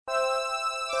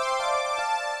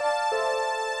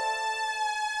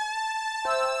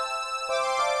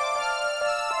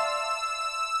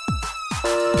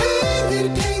Hei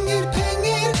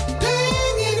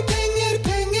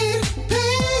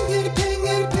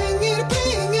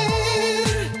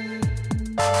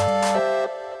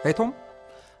Tom.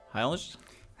 Hei Anders.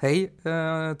 Hei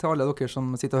til alle dere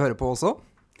som sitter og hører på også.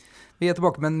 Vi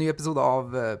tilbake med en ny episode av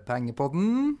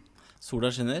Pengepodden. Sola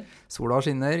skinner. Sola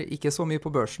skinner, ikke så mye på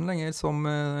børsen lenger som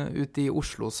ute i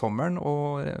Oslo-sommeren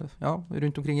og ja,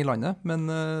 rundt omkring i landet. Men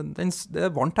det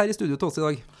varmt her i studio til oss i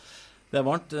dag. Det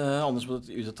varmt. Anders må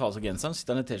ut og ta av seg genseren.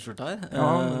 Sitter han i t-skjort her? Ja,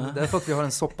 det for at vi har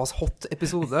en såpass hot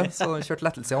episode, så kjørt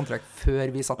lettelse i antrekk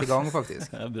før vi satt i gang faktisk.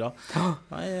 Det bra.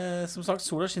 Nei, som sagt,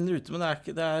 sola skinner ute, men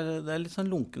det er litt sånn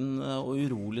lunken og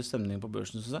urolig stemning på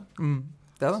børsen, synes jeg.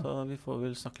 Det er det. Så vi får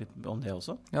vel snakke litt om det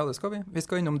også. Ja, det skal vi. Vi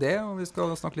skal innom det, og vi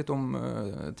skal snakke litt om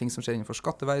ting som skjer innenfor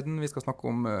skatteverden. Vi skal snakke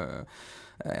om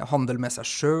handel med seg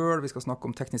selv. Vi skal snakke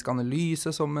om teknisk analyse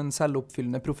som en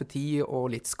selvoppfyllende profeti, og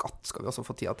litt skatt skal vi også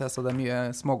få tida til, så det er mye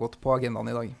smågodt på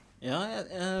agendaen i dag. Ja,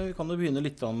 vi kan jo begynne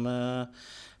litt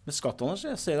med skatt, Anders.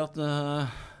 Jeg ser at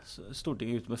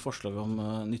Stortinget er ute med forslag om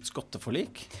nytt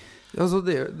skatteforlik. Altså,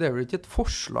 det er jo ikke et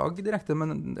forslag direkte,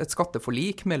 men et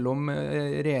skatteforlik mellom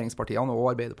regjeringspartiene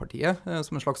og Arbeiderpartiet,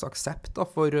 som en slags aksept da,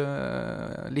 for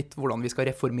litt hvordan vi skal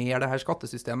reformere det her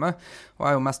skattesystemet. Og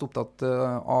jeg er jo mest opptatt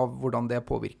av hvordan det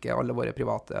påvirker alle våre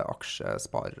private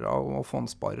aksjesparere og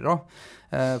fondssparere.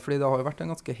 Fordi det har jo vært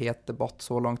en ganske het debatt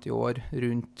så langt i år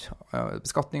rundt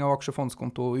beskatning av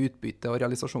aksjefondskonto, utbytte og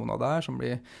realisasjoner der, som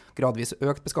blir gradvis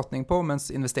økt beskatning på,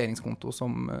 mens investeringskonto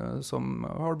som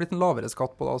har blitt en lavere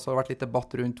skatt på, da, så har det vært litt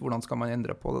debatt rundt hvordan skal man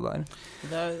endre på det der.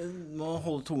 Må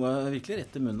holde tunga virkelig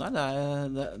rett i munnen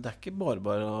der. Det er ikke bare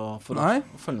å følge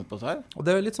med på det her. Og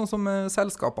det er litt sånn som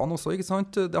selskapene også, ikke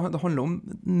sant? Det handler om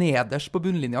nederst på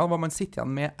bunnlinja, hva man sitter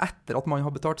igjen med etter at man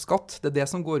har betalt skatt. Det er det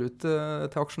som går ut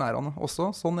til aksjonærene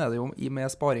også. Sånn er det jo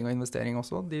med sparing og investering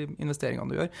også, de investeringene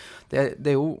du gjør.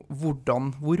 Det er jo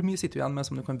hvor mye sitter du igjen med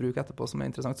som du kan bruke etterpå som er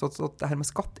interessant. Så det her med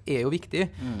skatt er jo viktig.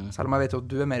 Selv om jeg vet jo at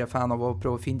du er mer fan av å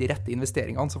prøve å finne de rette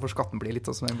investeringene, så får skatten bli litt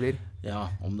sånn som den blir. Ja,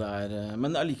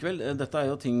 men allikevel, dette er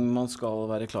jo ting man skal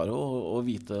være klar over og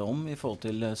vite om i forhold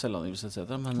til selvangivelse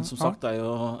etc. Men som sagt, det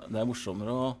er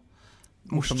morsommere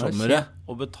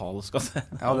å betale skatt.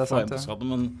 Ja, det er sant.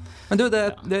 Men du,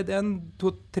 det er en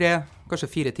 2, 3, kanskje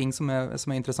 4 ting som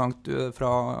er interessant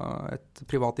fra et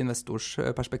privat investors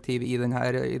perspektiv i det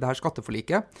her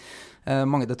skatteforliket.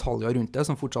 Mange detaljer rundt det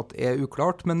som fortsatt er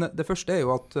uklart, men det første er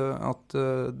jo at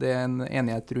det er en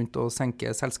enighet rundt å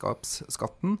senke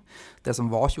selskapsskatten. Det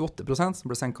som var 28%, som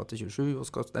ble senket til 27% og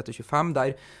skal ned til 25%,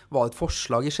 der var et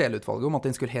forslag i Scheel-utvalget om at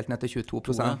den skulle helt ned til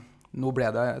 22%. Nå ble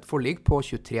det et forlik på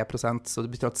 23%, så det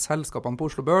betyr at selskapene på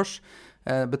Oslo Børs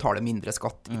betaler mindre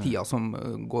skatt i tida som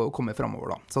kommer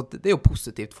fremover. Da. Så det er jo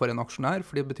positivt for en aksjonær,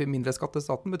 for det betyr mindre skatt til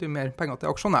staten, betyr mer penger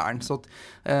til aksjonæren, så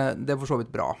det er for så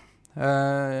vidt bra.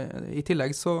 I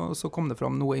tillegg så kom det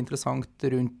fram noe interessant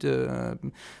rundt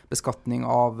beskatning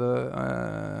av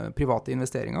private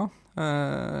investeringer,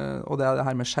 og det er det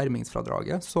her med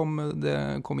skjermingsfradraget som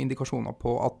det kom indikasjoner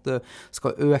på at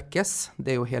skal økes.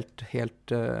 Det er jo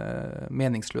helt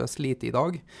meningsløst lite i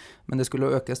dag, men det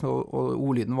skulle økes, og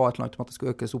ordlyden var et eller annet om at det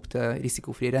skulle økes opp til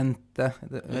risikofri rente.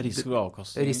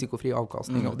 Risikofri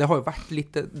avkastning. Og det har jo vært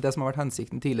litt det som har vært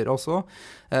hensikten tidligere også,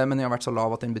 men den har vært så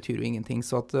lav at den betyr jo ingenting.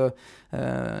 Så at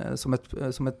som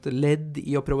et ledd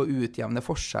i å prøve å utjevne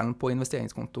forskjellen på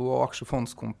investeringskonto og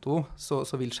aksjefondskonto, så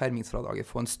vil skjermingsfradraget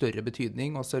få en større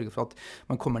betydning og sørge for at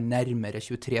man kommer nærmere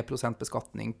 23%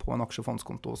 beskatning på en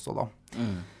aksjefondskonto også da.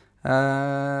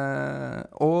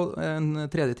 Og en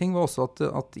tredje ting var også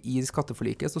at i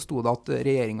skatteforliket så sto det at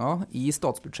regjeringen i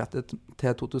statsbudsjettet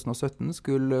til 2017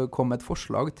 skulle komme et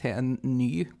forslag til en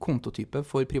ny kontotype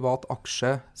for privat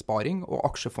aksjesparing og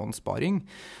aksjefondsparing,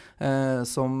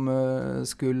 som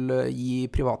skulle gi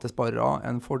private sparere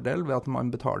en fordel ved at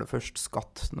man betaler først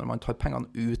skatt når man tar pengene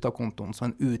ut av kontoen, så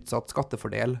en utsatt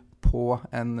skattefordel på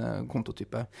en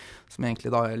kontotype, som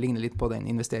egentlig da ligner litt på den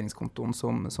investeringskontoen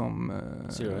som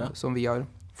vi har.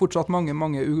 Fortsatt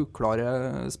mange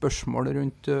uklare spørsmål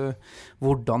rundt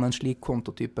hvordan en slik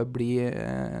kontotype blir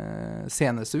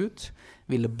senes ut.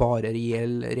 Vil det bare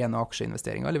gjelde rene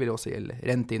aksjeinvesteringer, eller vil det også gjelde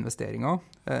renteinvesteringer?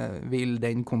 Vil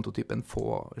den kontotypen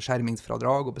få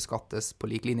skjermingsfradrag og beskattes på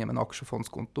lik linje med en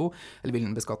aksjefondskonto, eller vil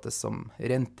den beskattes som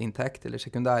renteinntekt eller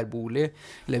sekundærbolig,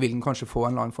 eller vil den kanskje få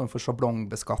en eller annen form for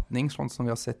sjablongbeskatning, sånn som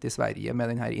vi har sett i Sverige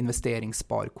med den her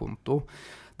investeringssparkonto?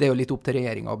 Det er jo litt opp til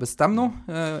regjeringen å bestemme nå,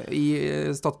 i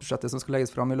statsbudsjettet som skal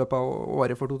legges fram i løpet av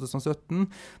året for 2017.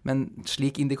 Men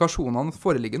slik indikasjonene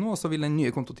foreligger nå, så vil den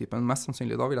nye kontotypen mest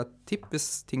sannsynlig da, vil jeg tippe, hvis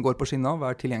ting går på skinner,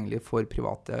 være tilgjengelig for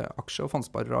private aksje- og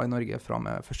fondsparere i Norge fra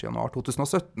med 1. januar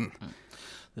 2017.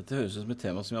 Dette høres ut som et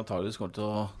tema som vi antageligvis kommer til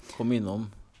å komme innom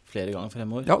flere ganger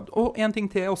fremover. Ja, og en ting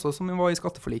til også som var i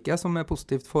skatteforliket, som er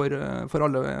positivt for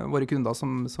alle våre kunder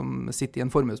som sitter i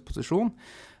en formuesposisjon.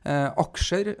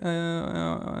 Aksjer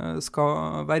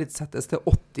skal verdsettes til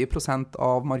 80%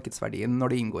 av markedsverdien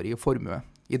når det inngår i formue.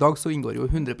 I dag så inngår jo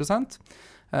 100%,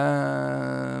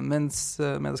 mens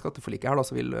med det skatteforliket her da,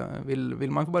 så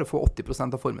vil man bare få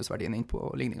 80% av formuesverdien inn på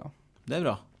ligninga. Det er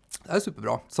bra. Det er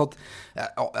superbra. Så at,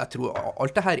 jeg tror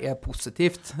alt det her er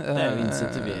positivt. Det er jo å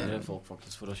insentivere folk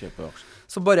faktisk for å kjøpe aksjer.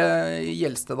 Så bare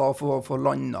gjelder det da for å få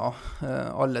landet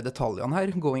alle detaljene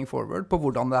her, going forward, på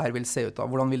hvordan det her vil se ut da.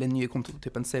 Hvordan vil den nye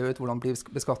kontotypen se ut? Hvordan blir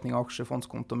beskatning av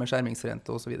aksjefondskonto med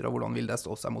skjermingsrente og så videre? Hvordan vil det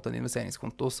stå seg mot en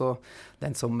investeringskonto? Så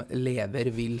den som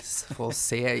lever vil få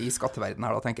se i skatteverdenen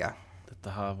her da, tenker jeg.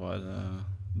 Dette her var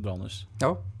bra, Anders.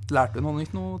 Ja. Lærte du noe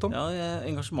nytt nå, Tom? Ja,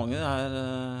 engasjementet er...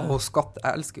 Og skatt,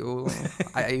 jeg elsker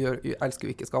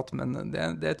jo ikke skatt, men det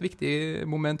er et viktig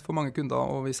moment for mange kunder,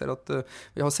 og vi ser at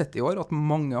vi har sett i år at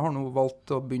mange har nå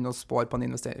valgt å begynne å spare på en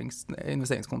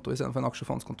investeringskonto i stedet for en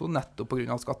aksjefondskonto, nettopp på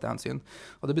grunn av skattehensyn.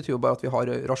 Og det betyr jo bare at vi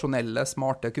har rasjonelle,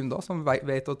 smarte kunder som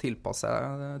vet å tilpasse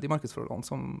de markedsforholdene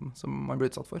som man blir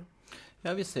utsatt for.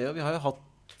 Ja, vi har jo hatt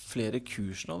flere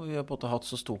kurs nå. Vi har på en måte hatt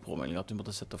så stor påmelding at vi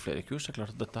måtte sette opp flere kurs. Det er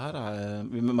klart at dette her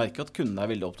vi merker at kundene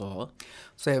er veldig opptatt av det.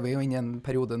 Så er vi jo inne i en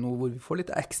periode nå hvor vi får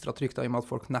litt ekstra trykk da, i og med at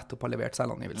folk nettopp har levert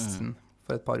selvangivelsen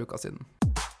for et par uker siden.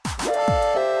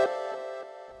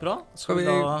 Bra. Skal vi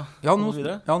da gå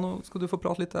videre? Ja, nå skal du få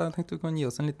prate litt. Jeg tenkte du kan gi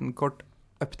oss en liten kort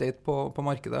update på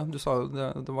markedet. Du sa jo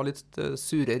det var litt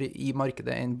surere i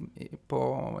markedet enn på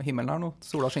himmelen her nå.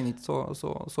 Sola skinner ikke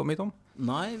så mye, Tom?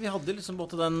 Nei, vi hadde liksom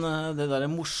både det der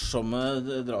morsomme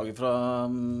draget fra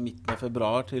midten av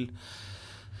februar til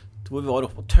hvor vi var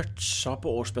oppe og toucha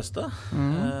på årsbeste.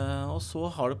 Og så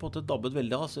har det på en måte dabbet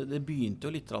veldig. Altså, det begynte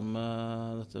jo litt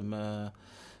med dette med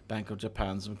Bank of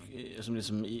Japan som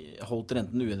liksom holdt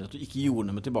renten uendret og ikke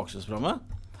gjorde noe med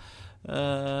tilbakekjøpsprogrammet.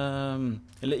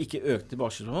 Eller ikke økt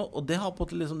tilbakekjøpsprogrammet. Og det har på en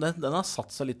måte liksom, den har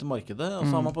satt seg litt i markedet. Og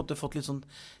så har man på en måte fått litt sånn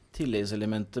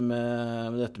tilleggselementer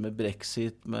med dette med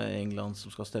Brexit, med England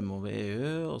som skal stemme over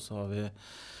EU, og så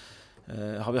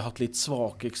har vi hatt litt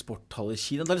svake eksporttall i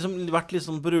Kina. Det har liksom vært litt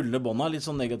sånn på rullebånda, litt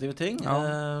sånn negative ting. Ja.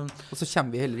 Og så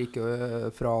kommer vi heller ikke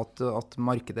fra at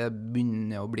markedet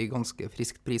begynner å bli ganske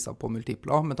friskt priser på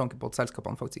multipler, med tanke på at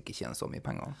selskapene faktisk ikke tjener så mye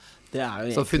penger. Det er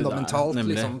jo så fundamentalt, det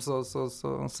liksom, så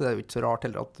er det jo ikke så rart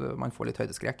heller at man får litt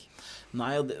høydeskrek.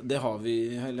 Nei, og det har vi,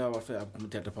 eller i hvert fall jeg har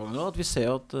kommentert det på ganger nå, at vi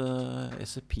ser at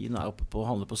S&P-en er oppe på å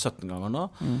handle på 17 ganger nå,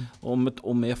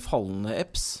 og med fallende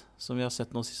EPS, som vi har sett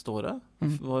nå siste året.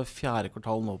 Det var 4.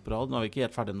 kvartal nå på rad. Nå er vi ikke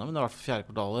helt ferdig ennå, men det er i hvert fall 4.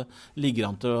 kvartalet ligger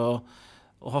an til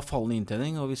å ha fallende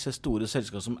inntjening. Og vi ser store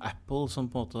selskaper som Apple, som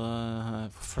på en måte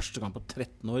for første gang på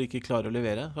 13 år ikke klarer å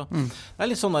levere. Så det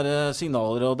er litt sånne der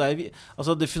signaler, og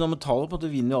det fundamentale på at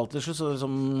det vinner jo alltid til slutt. Så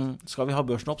liksom, skal vi ha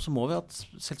børsen opp, så må vi at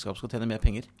selskapet skal tjene mer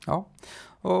penger. Ja,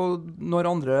 og når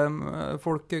andre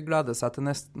folk gleder seg til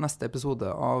neste episode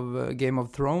av Game of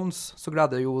Thrones, så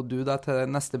gleder jo du deg til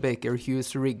neste Baker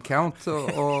Hughes rig count,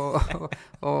 og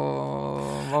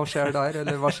hva skjer der,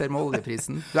 eller hva skjer med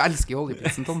oljeprisen? Du elsker jo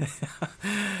oljeprisen, Tom.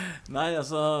 Nei,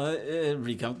 altså,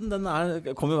 rig counten, den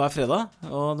kommer jo hver fredag,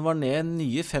 og det var ned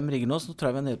nye 5 rigger nå, så nå tror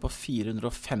jeg vi er nede på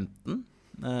 415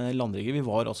 landrigger. Vi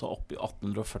var altså oppe i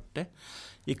 1840.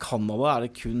 I Canada er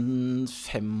det kun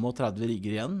 35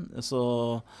 rigger igjen, så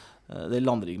det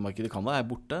landriggmarkedet i Canada er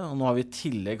borte. Og nå har vi i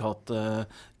tillegg hatt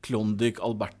Klondike,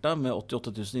 Alberta, med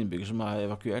 88 000 innbyggere som er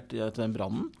evakuert til den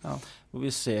brannen. Ja. Hvor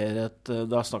vi ser det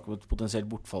er snakk om et potensielt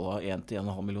bortfall av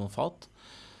 1-1,5 million fat.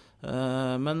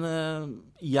 Men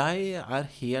jeg er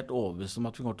helt overbevist om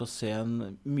at vi kommer til å se en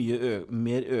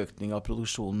mer økning av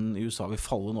produksjonen i USA vil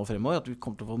falle nå fremover, at vi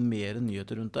kommer til å få mer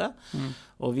nyheter rundt det.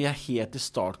 Og vi er helt i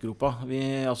startgropa.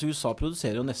 USA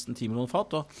produserer jo nesten 10 millioner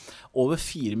fat, og over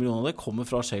 4 millioner av det kommer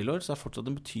fra shale oil, så det er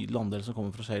fortsatt en betydelig andel som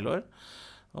kommer fra shale oil.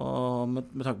 Og med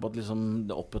tanke på at liksom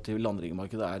det operative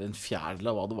landriggemarkedet er en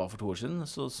fjerdedel av hva det var for 2 år siden,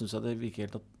 så synes jeg det virker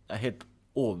jeg er helt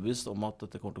overbevist om at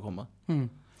dette kommer til å komme.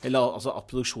 Eller altså at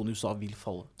produksjonen i USA vil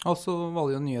falle. Og så var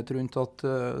det jo nyhet rundt at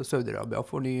Saudi-Arabia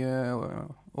får ny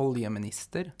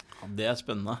oljeminister. Ja, det er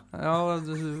spennende. Ja,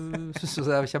 det synes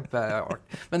jeg er kjempeart.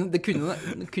 Men det kunne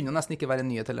jo nesten ikke være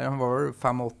en nyhet heller. Han var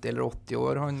 85 eller 80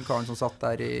 år, han karen som satt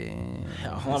der i...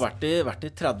 Ja, han har vært i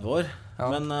 30 år.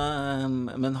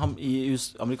 Men han, i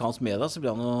amerikansk media så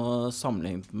blir han jo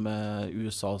sammenlignet med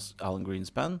USAs Alan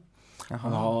Greenspan.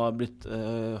 Han har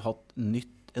hatt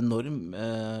enorm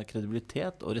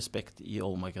kredibilitet og respekt i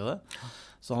oljemarkedet.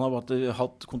 Så han har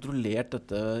hatt kontrollert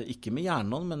dette, ikke med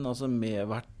jernhånd, men altså med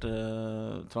vært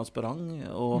transparent,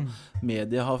 og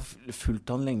media har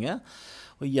fulgt han lenge.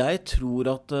 Og jeg tror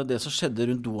at det som skjedde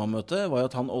rundt Doha-møtet, var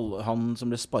at han som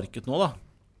ble sparket nå, da,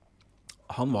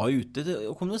 han var ute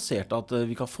og kommuniserte at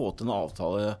vi kan få til en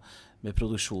avtale med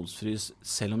produksjonsfrys,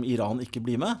 selv om Iran ikke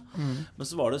blir med. Men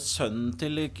så var det sønnen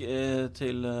til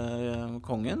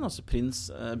kongen, altså prins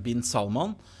bin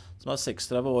Salman, som er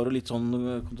 36 år og litt sånn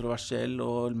kontroversiell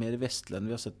og mer vestlig enn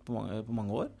vi har sett på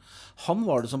mange år. Han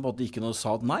var det som på en måte gikk inn og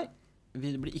sa at nei,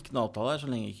 det blir ikke noe avtale her så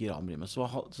lenge ikke Iran blir med. Så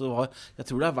jeg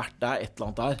tror det har vært der et eller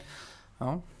annet der.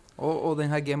 Ja. Og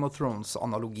denne Game of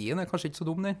Thrones-analogien er kanskje ikke så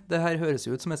dum. Det her høres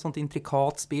jo ut som et sånt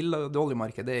intrikat spill. Det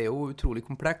oljemarkedet er jo utrolig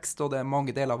komplekst, og det er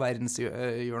mange deler av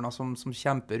verdenshjørner som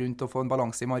kjemper rundt å få en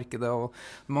balanse i markedet, og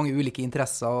mange ulike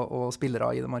interesser og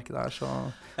spillere i det markedet her. Så,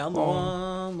 ja,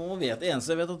 nå vet jeg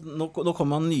eneste jeg vet at nå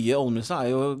kommer han nye oljeminister, er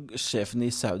jo sjefen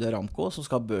i Saudi Aramco, som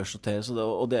skal børsnoteres,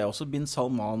 og det er også bin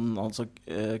Salman, altså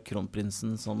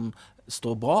kronprinsen, som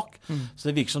står bak. Så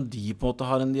det virker som de på en måte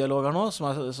har en dialog her nå,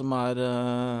 som er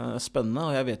spennende,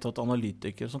 og jeg vet at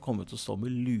analytikere som kommer til å stå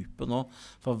med lupe nå,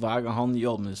 for hver gang han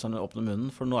gjør oljeministeren åpner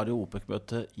munnen, for nå er det jo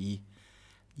OPEC-møte i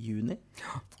juni.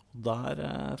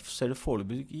 Der ser det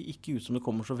foreløpig ikke ut som det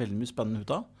kommer så veldig mye spennende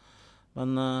ut av. Men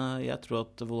jeg tror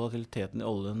at volatiliteten i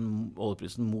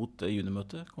oljeprisen mot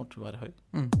junimøtet kommer til å være høy.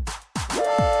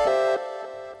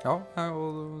 Ja,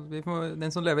 og den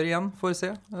som lever igjen får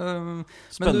se.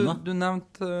 Spennende. Men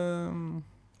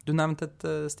du nevnte et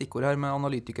stikkord her med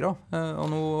analytikere, og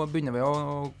nå begynner vi å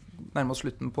nærme oss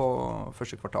slutten på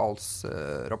første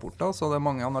kvartalsrapporter, så det er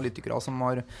mange analytikere som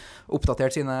har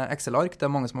oppdatert sine Excel-ark. Det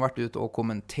er mange som har vært ute og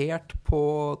kommentert på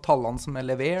tallene som er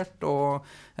levert, og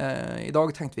i dag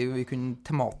tenkte vi kunne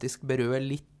tematisk berøre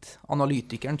litt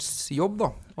analytikerens jobb, da,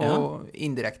 og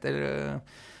indirekte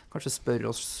kanskje spørre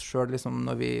oss selv liksom,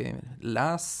 når vi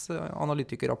leser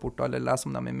analytikerrapporter eller leser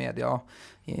om dem i media,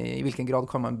 i hvilken grad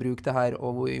kan man bruke det her,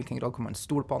 og i hvilken grad kan man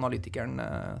stole på analytikeren.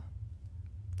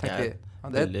 Det er et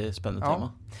veldig spennende tema.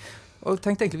 Og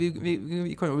tenkte egentlig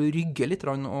vi kan jo rygge litt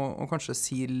og kanskje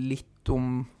si litt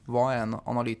om hva en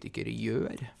analytiker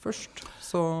gjør først.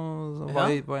 Så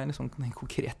hva er liksom den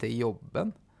konkrete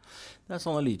jobben? Det er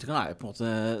sånn analytikeren er jo på en måte,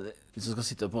 hvis du skal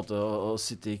sitte på en måte og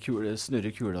sitte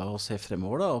snurre kula og se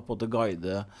fremover da, og på en måte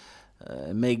guide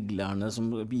meglerne som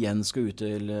igjen skal ut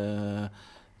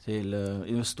til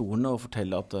investorene og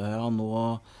fortelle at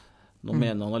nå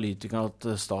mener analytikeren at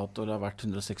Statoil har vært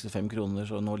 165 kroner,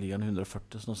 så nå ligger den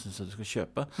 140, så nå synes jeg du skal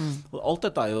kjøpe. Og alt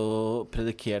dette er jo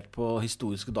predikert på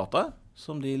historiske data,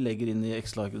 som de legger inn i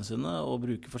Excel-arkene sine og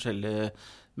bruker forskjellige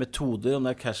metoder, om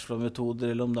det er cashflow-metoder,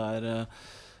 eller om det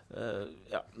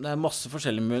er masse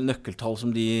forskjellige nøkkeltall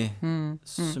som de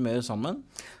summerer sammen.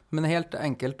 Men helt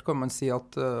enkelt kan man si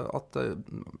at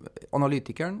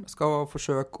analytikeren skal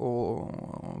forsøke å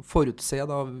forutse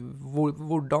da,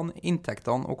 hvordan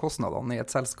inntektene og kostnadene i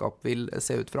et selskap vil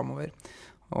se ut fremover.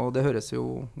 Og det høres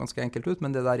jo ganske enkelt ut,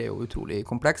 men det der er jo utrolig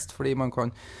komplekst, fordi man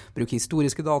kan bruke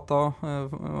historiske data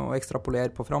og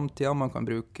ekstrapolere på fremtiden, man kan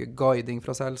bruke guiding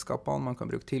fra selskapene, man kan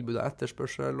bruke tilbud og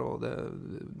etterspørsel, og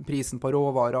prisen på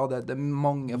råvarer, det er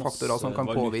mange faktorer som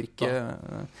kan påvirke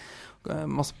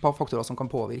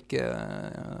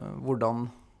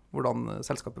hvordan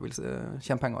selskapet vil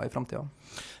tjene penger i fremtiden.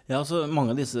 Ja, altså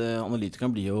mange av disse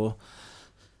analytikerne blir jo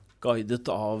guidet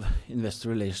av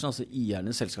Investor Relations, altså eierne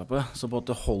i selskapet, som på en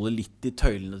måte holder litt i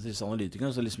tøylene til disse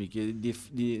analytikerne, så liksom ikke de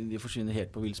forsvinner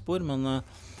helt på villspor, men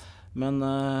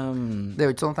det er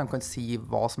jo ikke sånn at de kan si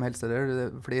hva som helst,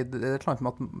 fordi det er et eller annet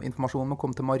med at informasjonen må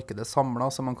komme til markedet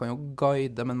samlet, så man kan jo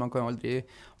guide, men man kan jo aldri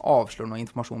avsløre noe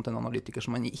informasjon til en analytiker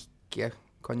som man ikke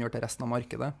kan gjøre til resten av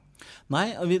markedet.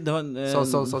 Nei,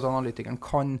 så analytikeren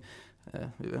kan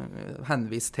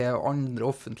henvise til andre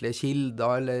offentlige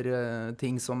kilder eller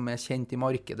ting som er kjent i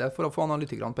markedet for å få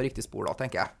analytikerne på riktig spor da,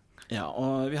 tenker jeg. Ja,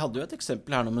 og vi hadde jo et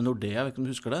eksempel her nå med Nordea, jeg vet ikke om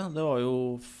du husker det? Det var jo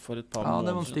for et par måneder. Ja,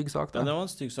 det var en stygg sak. Ja, det var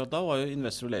en stygg sak. Da var jo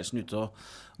Investor Relations ute og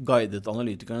guidet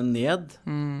analytikerne ned,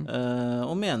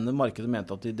 og markedet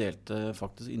mente at de delte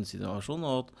faktisk innsideinformasjon,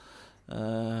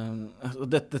 og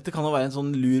dette kan jo være en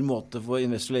sånn lur måte for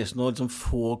Investor Relations å liksom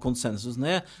få konsensus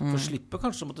ned, for å slippe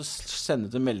kanskje å måtte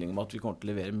sende til melding om at vi kommer til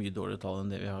å levere mye dårligere tall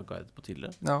enn det vi har guidet på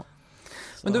tidligere. Ja.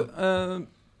 Men du,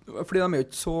 fordi de er jo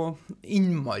ikke så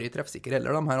innmari treffsikre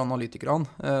heller, de her analytikerne.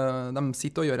 De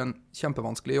sitter og gjør en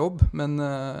kjempevanskelig jobb, men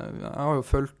jeg har jo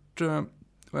fulgt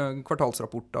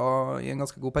kvartalsrapporter i en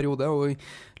ganske god periode, og i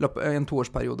en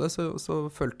toårsperiode så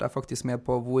fulgte jeg faktisk med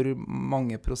på hvor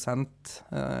mange prosent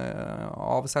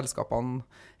av selskapene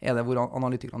er det hvor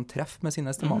analytikerne treffer med sine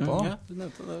estimater.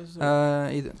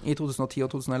 I 2010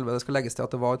 og 2011, det skal legges til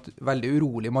at det var et veldig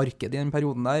urolig marked i den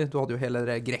perioden der. Du hadde jo hele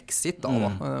det Grexit da,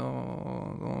 og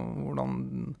hvordan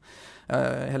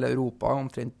hele Europa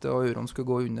omtrent og euroen skulle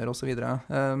gå under og så videre.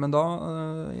 Men da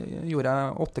gjorde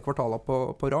jeg 8 kvartaler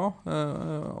på rad,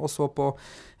 og så på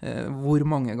hvor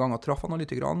mange ganger traff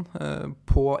analytikerne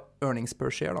på earnings per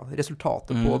share, da.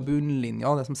 Resultatet på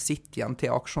bunnlinja, det som sitter igjen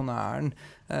til aksjonæren.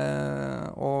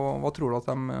 Og hva tror du at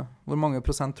hvor mange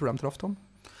prosent tror du de traff, Tom?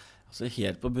 Altså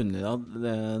helt på bunnlinja,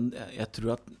 jeg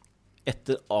tror at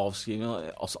etter avskrivning,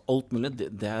 altså alt mulig,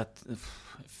 det er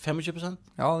 25%.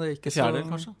 Ja, det er ikke fjerdedel,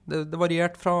 kanskje. Det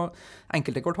varierte fra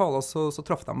enkelte kvartaler, så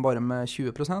traff de bare med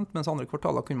 20%, mens andre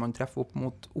kvartaler kunne man treffe opp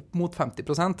mot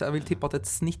 50%. Jeg vil tippe at et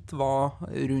snitt var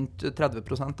rundt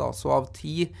 30%, da. Så av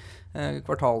 10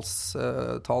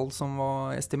 kvartalstall som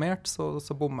var estimert,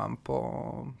 så bommer de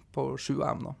på 7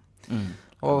 av dem, da.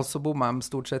 Og så bommer de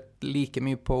stort sett like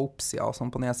mye på oppsida som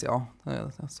på nedsida.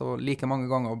 Så like mange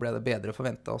ganger ble det bedre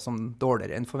forventet som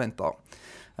dårligere enn forventet.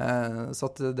 Så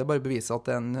at det bare beviser at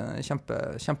det er en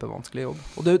kjempevanskelig jobb.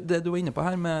 Og det du var inne på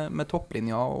her med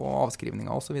topplinja og avskrivninger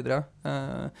og så videre.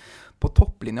 På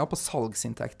topplinja, på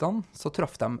salgsinntektene, så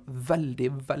traff de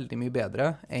veldig, veldig mye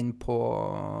bedre enn på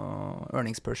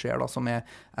earnings per share, da, som er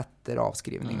etter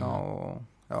avskrivninger og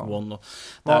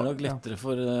det er nok lettere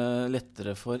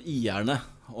for eierne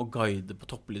å guide på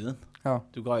topplinjen. Ja.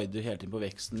 Du guider hele tiden på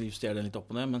veksten, justerer den litt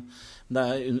opp og ned, men det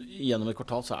gjennom et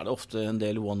kvartal så er det ofte en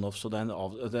del one-offs, og det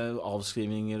er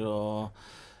avskrivninger og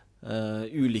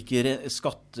ulike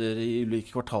skatter i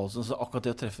ulike kvartal, så akkurat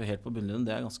det å treffe helt på bunnlinjen,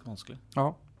 det er ganske vanskelig.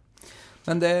 Ja.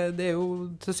 Men det er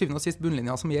jo til syvende og sist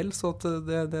bunnlinja som gjelder, så at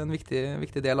det er en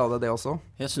viktig del av det også.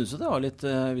 Jeg synes det var litt,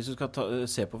 hvis du skal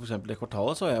se på for eksempel det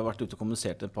kvartalet, så har jeg vært ute og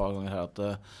kommunisert et par ganger her at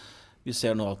vi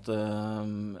ser nå at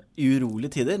i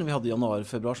urolige tider, når vi hadde januar og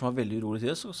februar som var veldig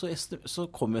urolige tider, så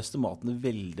kom estimatene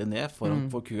veldig ned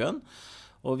for Q1.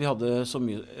 Og vi hadde så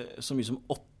mye som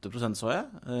 8% så jeg,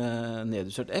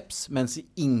 nedjustert EPS, mens i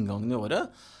inngangen i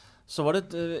året, så var det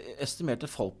et estimert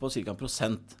fall på ca.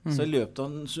 1%. Så i løpet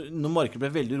av, når markedet ble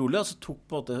veldig rolig, så tok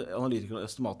på en måte analytikerne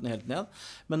estimatene helt ned.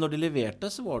 Men når de leverte,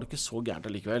 så var det ikke så gærent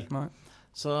allikevel. Nei.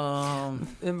 Så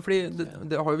fordi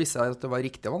det har jo vist seg at det var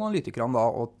riktig av analytikerne da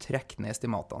å trekke ned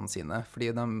estimatene sine,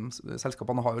 fordi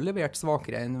selskapene har jo levert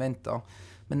svakere enn ventet.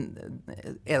 Men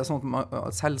er det sånn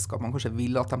at selskapene kanskje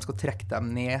vil at de skal trekke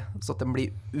dem ned så at de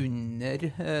blir under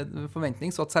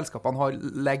forventning, så at selskapene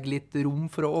legger litt rom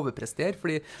for å overprestere,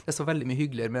 fordi det er så veldig mye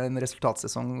hyggeligere med en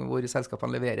resultatsesong hvor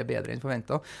selskapene leverer bedre enn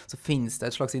forventet, så finnes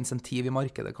det et slags insentiv i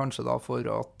markedet kanskje da for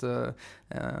at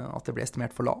det blir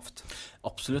estimert for lavt?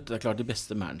 Absolutt, det er klart de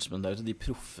beste management der ute, de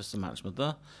proffeste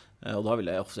managementet, og da vil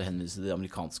jeg ofte henvise til de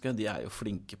amerikanske. De er jo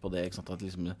flinke på det, ikke sant? At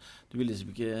liksom, du vil liksom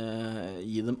ikke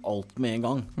gi dem alt med en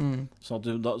gang. Sånn at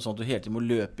du hele tiden må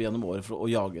løpe gjennom året for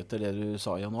å jage etter det du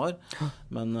sa i januar.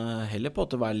 Men heller på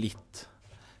å være litt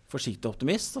forsiktig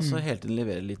optimist, og så hele tiden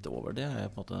levere litt over. Det er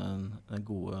på en måte den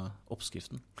gode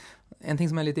oppskriften. En ting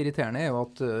som er litt irriterende er jo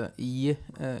at i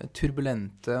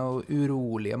turbulente og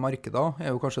urolige markeder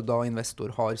er jo kanskje da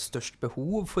investor har størst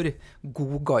behov for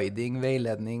god guiding,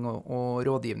 veiledning og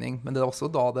rådgivning. Men det er også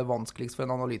da det er vanskeligst for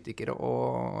en analytiker å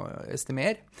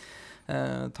estimere.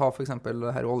 Ta for eksempel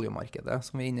det her oljemarkedet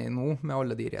som vi er inne i nå, med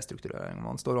alle de restruktureringene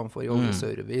man står overfor i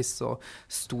oljeservice og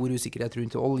stor usikkerhet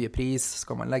rundt oljepris.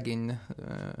 Skal man legge inn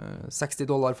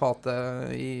 $60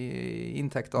 fatet i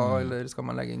inntekter, eller skal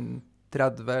man legge inn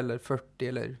 30 eller 40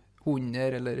 eller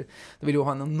 100, eller det vil jo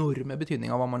ha en enorme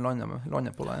betydning av hva man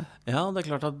lander på der. Ja, det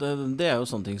er klart at det er jo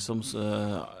sånne ting som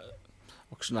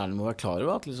aksjonærene må være klare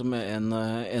over, at liksom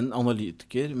en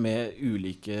analytiker med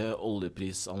ulike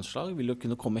oljeprisanslag vil jo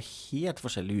kunne komme helt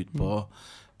forskjellig ut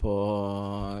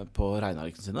på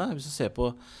regnearkene sine. Hvis du ser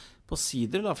på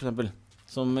Seadrill da, for eksempel,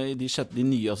 som de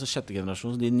nye, altså sjette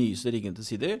generasjon, de nyeste riggene til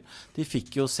Seadrill, de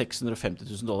fikk jo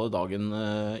 $650,000 dagen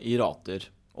i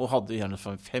rater, og hadde gjerne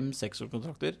 5-6 år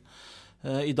kontrakter.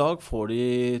 I dag får de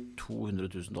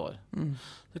 $200,000.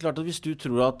 Det er klart at hvis du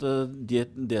tror at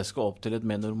det skal opp til et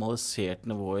mer normalisert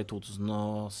nivå i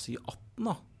 2018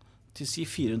 da, til si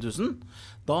 400,000,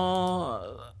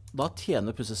 da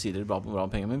tjener plutselig Seadrill bra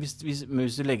med penger. Men hvis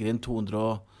du legger inn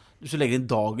 200, hvis du legger inn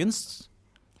dagens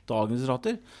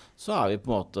rater, så er vi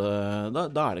på en måte, da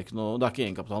er det ikke noe, det er ikke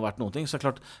egenkapital verdt noen ting. Så det er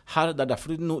klart, det er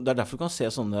derfor du kan se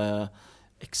sånne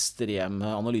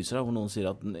ekstreme analyser hvor noen sier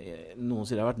det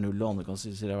har vært 0, og andre kan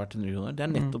si det har vært 100 kroner. Det er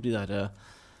nettopp de der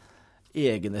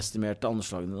egenestimerte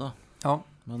anslagene da. Ja.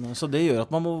 Men, så det gjør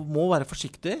at man må være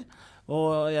forsiktig,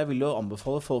 og jeg vil jo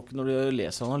anbefale folk når de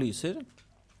leser analyser,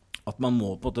 at man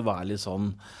må på en måte være litt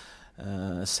sånn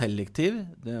selektiv.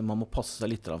 Man må passe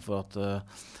seg litt for at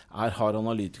har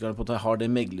analytikerne på at har det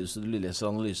meglerhuset du leser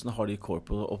analysene, har de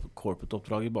corporate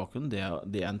oppdrag i bakgrunnen.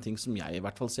 Det en ting som jeg i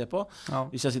hvert fall ser på. Ja.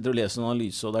 Hvis jeg sitter og leser en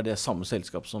analyse, og det det samme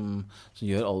selskap som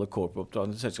gjør alle corporate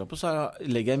oppdragene til selskapet, så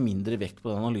legger jeg mindre vekt på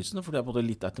den analysen, for det på en måte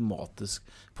litt automatisk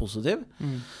positiv.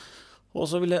 Og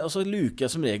så luker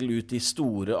jeg som regel ut de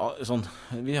store sånn,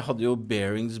 vi hadde jo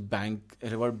Barings Bank,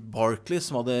 eller var det Barclays,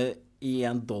 som hadde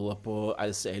 $1 på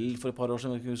RCL for et par år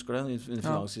siden, jeg husker det, under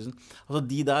finanskrisen. Altså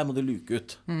de der må du luke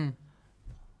ut.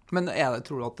 Men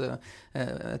tror du at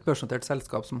et børsnotert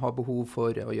selskap som har behov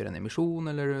for å gjøre en emisjon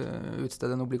eller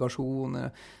utstede en obligasjon,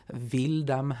 vil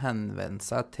de henvende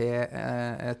seg til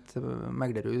et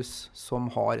meglerhus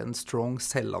som har en strong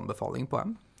selvanbefaling på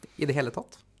dem i det hele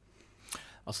tatt?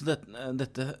 Altså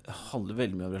dette handler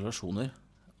veldig mye om relasjoner.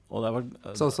 Og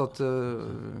så at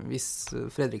hvis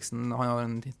Fredriksen han har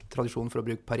en tradisjon for å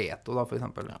bruke Pareto da, for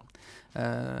eksempel.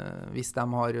 Hvis de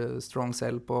har strong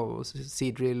sell på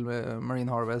Seadrill,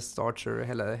 Marine Harvest, Archer,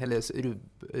 hele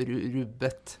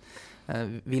rubbet,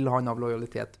 vil han av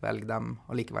lojalitet velge dem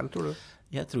allikevel, tror du?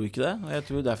 Jeg tror ikke det, og jeg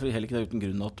tror derfor heller ikke det uten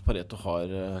grunn at Pareto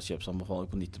har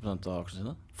kjøpsanbefaling på 90% av aksjene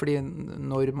sine. Fordi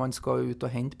når man skal ut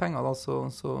og hente penger da,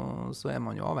 så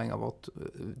man jo avhengig av at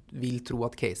vil tro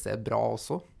at caset bra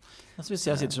også. Altså hvis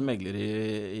jeg sitter som megler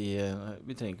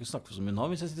vi trenger ikke snakke for så mye nå,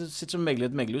 hvis jeg sitter som megler i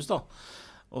et meglerhus da,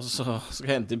 og så skal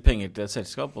jeg hente inn penger til et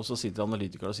selskap, og så sitter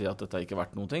analytikere og sier at dette ikke er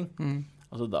verdt noen ting,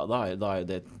 altså da er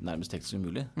det nærmest teknisk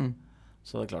umulig.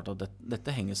 Så det er klart at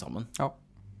dette henger sammen. Ja.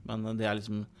 Men det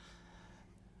liksom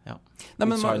Nei,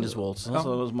 men walls,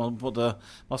 så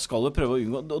man skal jo prøve å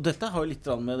unngå, og dette har jo litt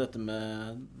med dette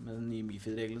med den nye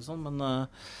MiFID-regelen sånn, men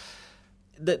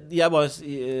jeg bare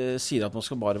sier at man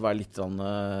skal bare være litt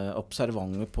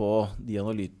observante på de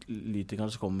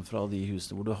analytikerne som kommer fra de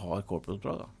husene hvor du har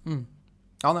corporate-oppdrag.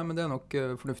 Ja, nei, men det er nok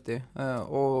fornuftig.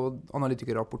 Og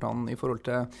analytikerrapportene i forhold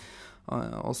til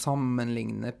å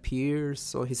sammenligne peers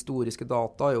og historiske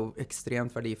data er jo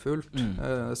ekstremt verdifullt.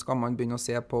 Skal man begynne å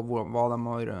se på hva de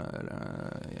har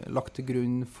lagt til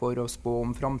grunn for å spå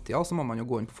om fremtiden, så må man jo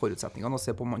gå inn på forutsetningene og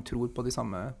se på om man tror på de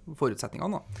samme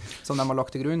forutsetningene da, som de har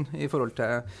lagt til grunn i forhold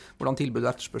til hvordan tilbud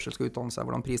og etterspørsel skal utdanne seg,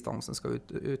 hvordan prisdannelsen skal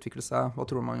utvikle seg, hva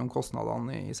tror man om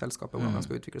kostnadene i selskapet, hvordan de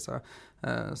skal utvikle seg.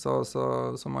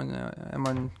 Så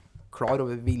man klar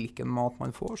over hvilken mat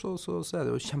man får, så er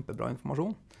det jo kjempebra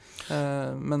informasjon.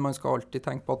 Men man skal alltid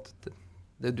tenke på at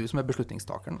det er du som er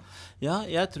beslutningstakeren. Ja,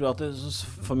 jeg tror at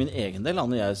for min egen del,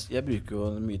 jeg bruker jo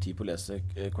mye tid på å lese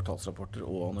kvartalsrapporter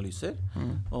og analyser,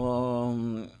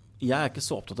 og jeg er ikke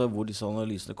så opptatt av hvor disse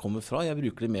analysene kommer fra. Jeg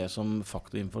bruker det mer som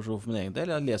faktainformasjon for min egen del.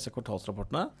 Jeg leser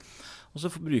kvartalsrapportene, og så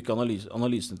bruker jeg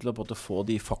analysene til å få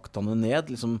de faktaene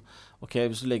ned. Liksom, ok,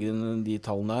 hvis du legger inn de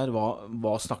tallene her,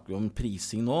 hva snakker vi om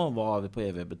prising nå? Hva er vi på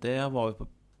EV/EBITDA? Hva er vi på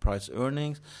price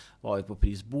earnings? Hva er vi på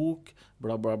prisbok?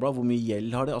 Bla, bla, bla. Hvor mye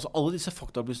gjeld har det? Altså, alle disse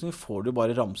faktaopplysningene får du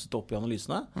bare ramset opp i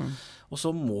analysene. Og så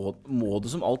må du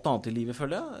som alt annet i livet,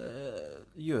 føler jeg,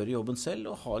 gjøre jobben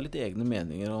selv og ha litt egne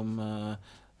meninger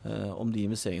om de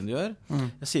investeringene du gjør.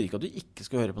 Jeg sier ikke at du ikke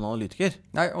skal høre på en analytiker.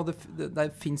 Nei, og det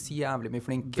finnes jævlig mye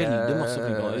flinke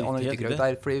analytikere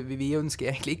der, fordi vi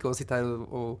ønsker egentlig ikke å sitte her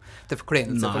og til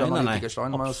forkleinelse for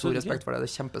analytikerstand. Man har stor respekt for det.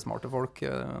 Det er kjempesmarte folk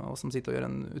som sitter og gjør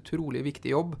en utrolig viktig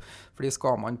jobb, fordi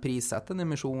skal man prissette en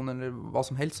emisjon eller hva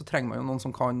som helst, så trenger man jo noen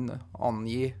som kan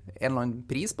angi en eller annen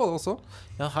pris på det også.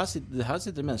 Ja, her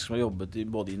sitter mennesker som har jobbet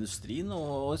både i industrien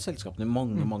og i selskapene i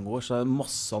mange, mange år, så det er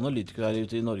masse analytikere her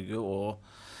ute i Norge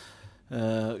og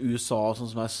USA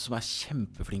som er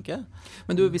kjempeflinke.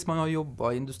 Men du, hvis man har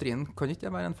jobbet i industrien, kan ikke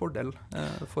det være en fordel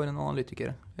for en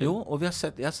analytiker? Jo, og jeg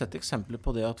har sett eksempler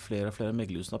på det at flere og flere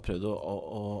meglerhusene har prøvd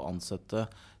å ansette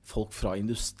folk fra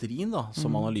industrien da,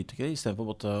 som analytikere, i stedet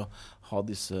for å ha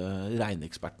disse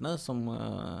regneekspertene som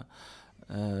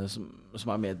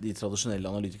er med de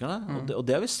tradisjonelle analytikerne. Og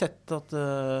det har vi sett at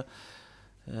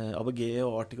ABG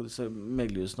og Arctic og disse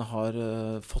meglerhusene har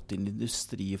fått inn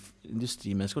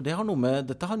industrimennesker. Dette har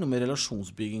noe med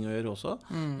relasjonsbygging å gjøre også,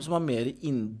 som har mer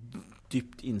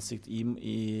dypt innsikt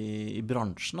i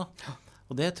bransjen. Da.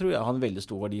 Og det tror jeg har en veldig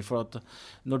stor verdi, for at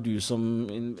når du som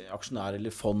aksjonær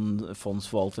eller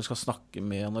fondsforvalter skal snakke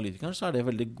med analytikere, så er det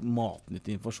veldig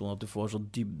matnyttig informasjon at du får så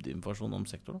dybdeinformasjon om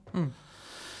sektoren.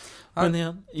 Men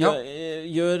igjen,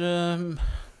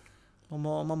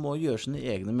 man må gjøre sine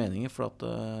egne meninger, for at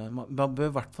man bør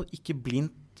i hvert fall ikke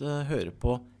blindt høre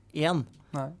på én.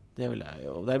 Nei. Det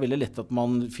er veldig lett at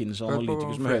man finner seg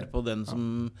analytiker som hører på den som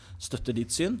støtter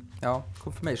ditt syn. Ja,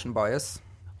 confirmation bias.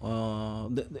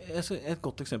 Et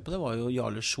godt eksempel det var jo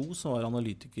Jarle Sjo, som var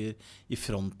analytiker i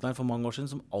Frontline for mange år siden,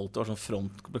 som alltid var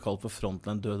sånn ble kalt for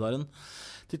Frontline-dødaren.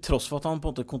 Til tross for at han på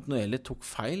en måte kontinuerlig tok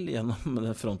feil gjennom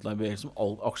den Frontline-bevegelsen.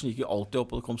 Aksjen gikk jo alltid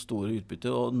opp, og det kom store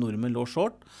utbytter, og nordmenn lå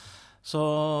short. Så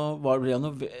ble han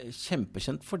jo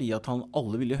kjempekjent fordi at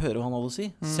alle ville høre hva han hadde å si.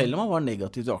 Selv om han var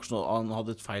negativ til aksjen, og han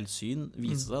hadde et feil syn,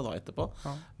 viste seg da etterpå.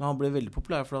 Ja. Men han ble veldig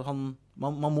populær, for at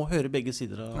man må høre begge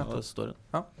sider av storyen.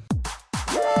 Ja.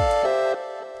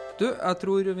 Du, jeg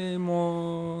tror vi må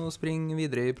springe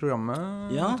videre i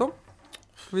programmet, Tom.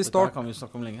 Dette kan vi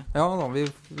snakke om lenge. Ja, da, det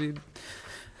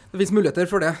finnes muligheter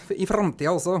for det i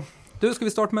fremtiden også. Du, skal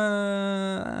vi starte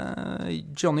med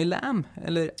Johnny Lam,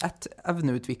 eller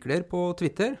 @evneutvikler på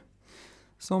Twitter,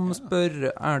 som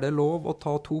spør, er det lov å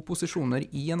ta 2 posisjoner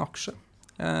i en aksje?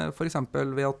 For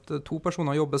eksempel ved at 2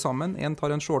 personer jobber sammen, en tar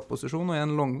en short-posisjon og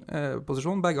en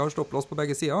long-posisjon, begge har stopplås på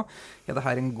begge sider. Er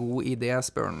dette en god idé,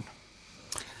 spør han?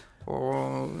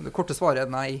 Og det korte svaret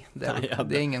er nei, det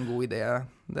er ingen god idé.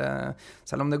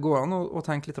 Selv om det går an å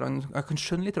tenke litt, jeg kan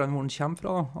skjønne litt hvor den kommer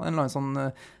fra. En eller annen sånn,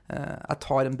 jeg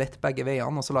tar en bet begge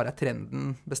veiene, og så lar jeg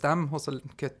trenden bestemme, og så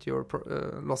cut your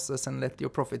losses and let your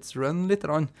profits run litt.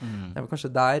 Det er vel kanskje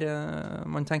der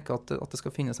man tenker at det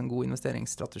skal finnes en god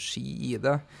investeringsstrategi i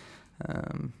det.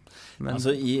 Men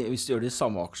altså, hvis du gjør det i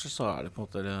samme aksjer, så er det på en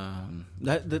måte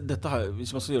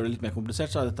hvis man skal gjøre det litt mer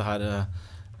komplisert, så er dette her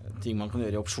ting man kan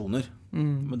gjøre i opsjoner.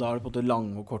 Men da er det på en måte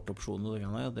lange og korte opsjoner,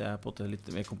 og det er på en måte litt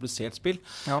mer komplisert spill.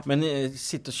 Ja. Men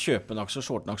sitte og kjøpe en aksje og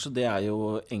shorte en aksje, det er jo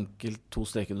enkelt 2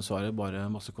 streker under svaret, bare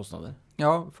masse kostnader.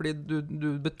 Ja, fordi du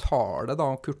betaler da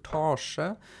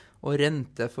kurtasje og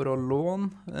rente for å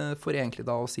låne, for egentlig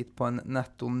da å sitte på en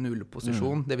netto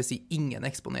null-posisjon, det vil si ingen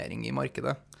eksponering i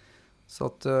markedet.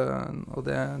 Så at, og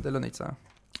det lønner ikke seg.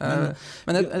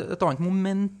 Men et annet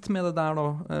moment med det der da,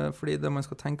 fordi det man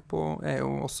skal tenke på er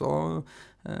jo også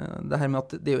det her med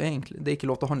at det er ikke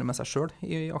lov til å handle med seg selv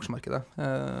i aksjemarkedet.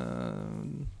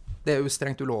 Det er jo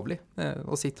strengt ulovlig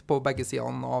å sitte på begge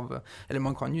sidene av, eller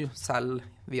man kan jo selge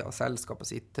via selskapet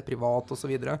sitt til privat og så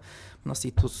videre, men å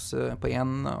sitte på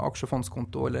en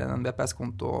aksjefondskonto eller en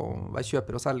VPS-konto og være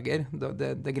kjøper og selger,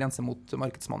 det grenser mot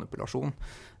markedsmanipulasjon.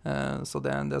 Så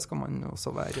det skal man også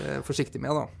være forsiktig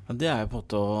med da. Det er jo på en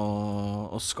måte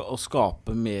å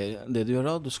skape mer, det du gjør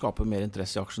da, du skaper mer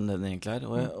interesse i aksjen enn det den egentlig er,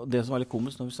 og det som er litt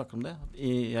komisk når vi snakker om det,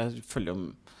 jeg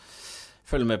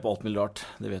følger med på alt mulig rart,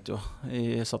 det vet du jo.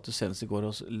 Jeg satt jo senest i går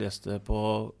og leste på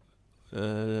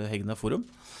Hegna Forum,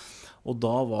 og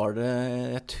da var det,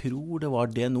 jeg tror det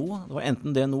var DNO, det var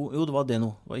enten DNO, det var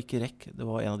DNO, det var ikke REC, det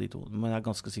var en av de 2, men jeg er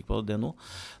ganske sikker på DNO.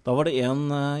 Da var det en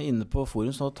inne på forum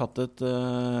som hadde tatt et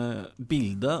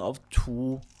bilde av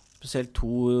spesielt 2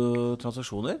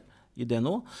 transaksjoner i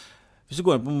DNO. Hvis du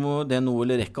går inn på DNO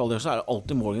eller REC, så er det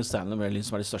alltid Morgan Stanley og Merrill Lynch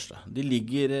som er de største. De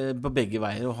ligger på begge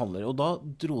veier og handler, og da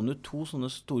dro han ut 2 sånne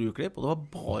store uklipp, og det var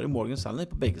bare Morgan Stanley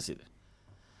på begge sider.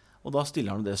 Og da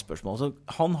stiller han det spørsmålet. Så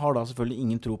han har da selvfølgelig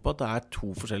ingen tro på at det er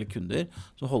 2 forskjellige kunder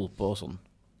som holder på sånn.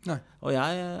 Nei. Og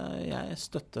jeg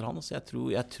støtter han, så jeg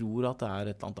tror at det er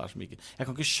et eller annet der som ikke... Jeg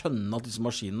kan ikke skjønne at disse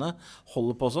maskinene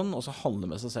holder på sånn, og så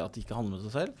handler med seg selv, at de ikke handler med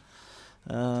seg selv.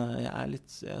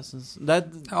 Jeg synes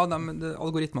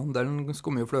algoritmehandelen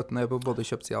skummer jo fløtene på både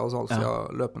kjøpsida og salgsida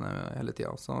løpende hele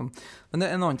tida. Men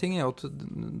en annen ting er jo at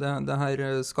det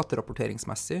her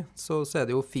skatterapporteringsmessig så er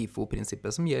det jo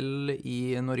FIFO-prinsippet som gjelder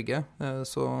i Norge.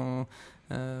 Så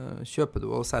kjøper du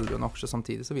og selger du en aksje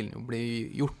samtidig, så vil den jo bli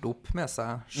gjort opp med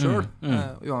seg selv,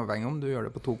 uavhengig om du gjør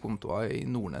det på 2 kontoer i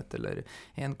Nordnet, eller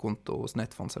en konto hos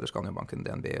Nettfonds eller Skandiabanken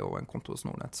DNB og en konto hos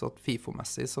Nordnet. Så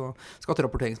FIFO-messig, så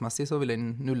skatterapporteringsmessig, så vil den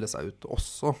nulle seg ut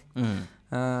også.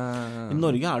 I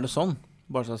Norge er det sånn,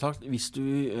 bare så sagt, hvis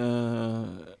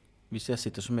jeg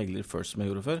sitter som megler først som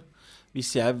jeg gjorde før,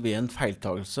 hvis jeg ved en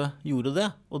feiltagelse gjorde det,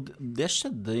 og det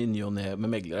skjedde i ny og ne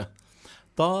med meglere,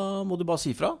 da må du bare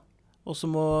si fra. Og så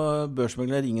må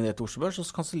børsmeglere ringe ned til Oslo Børs, og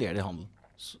så kansellerer de handelen.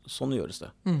 Sånn gjøres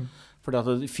det. For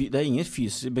det er ingen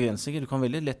fysiske begrensninger. Du kan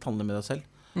veldig lett handle med deg selv.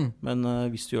 Men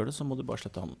hvis du gjør det, så må du bare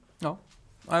slette handelen. Ja.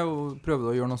 Jeg har jo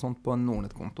prøvd å gjøre noe sånt på en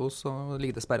Nordnet-konto, så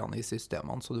ligger det sperrende i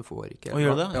systemene, så du får ikke,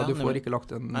 du får ikke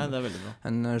lagt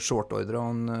en short-ordre og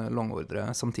en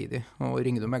long-ordre samtidig. Og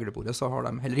ringer du meglerbordet, så har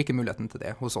de heller ikke muligheten til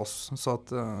det hos oss. Så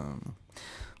at...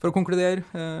 For å konkludere,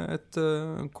 et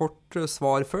kort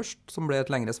svar først, som ble et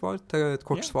lengre svar, til et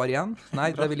kort svar igjen.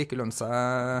 Nei, det vil ikke lønne seg,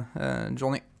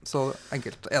 Johnny. Så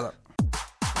enkelt er det.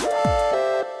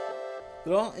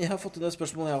 Bra, jeg har fått til det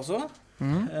spørsmålet jeg også,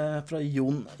 fra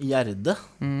Jon Gjerde.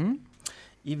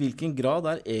 I hvilken grad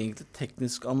egentlig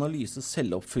teknisk analyse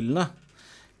selvoppfyllende?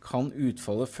 Kan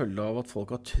utfallet følge av at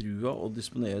folk har trua og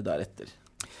disponerer deretter?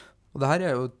 Og det her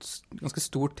jo et ganske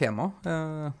stort tema,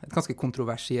 et ganske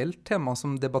kontroversielt tema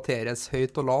som debatteres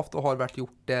høyt og lavt, og har vært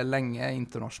gjort det lenge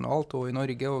internasjonalt og i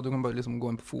Norge, og du kan bare liksom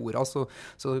gå inn på fora, så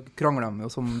krangler de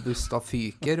jo som busta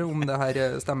fyker om det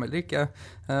her stemmer eller ikke.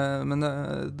 Men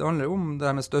det handler jo om det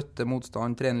her med støtte,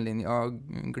 motstand, trenelinjer,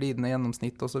 glidende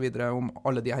gjennomsnitt og så videre, om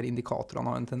alle de her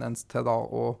indikatorene har en tendens til da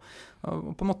å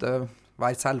på en måte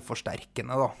være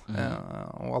selvforsterkende da,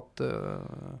 og at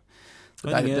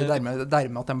det dermed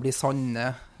at de blir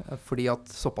sanne fordi at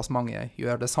såpass mange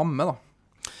gjør det samme da.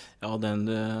 Ja,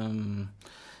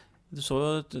 du så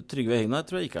jo Trygve Hegnar,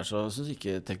 tror jeg ikke synes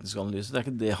ikke teknisk analyse. Det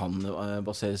ikke det han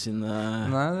baserer sine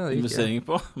investeringer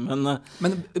på. Men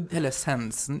hele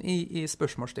essensen i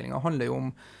spørsmålsstillingen handler jo om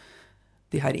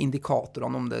de her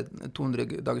indikatorene, om det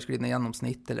 200 dagers glidende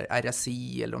gjennomsnitt, eller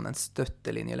RSI, eller om det en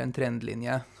støttelinje eller en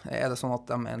trendlinje. Det sånn at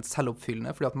de en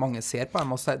selvoppfyllende fordi at mange ser på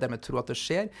dem og dermed tror at det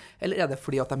skjer, eller det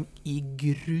fordi at de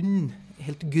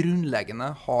helt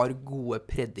grunnleggende har gode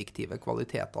prediktive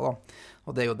kvaliteter da?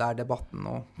 Og det jo der debatten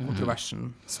og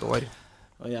kontroversen står.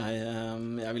 Og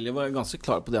jeg vil jo være ganske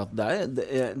klar på det at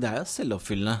det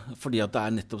selvoppfyllende, fordi at det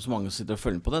nettopp så mange som sitter og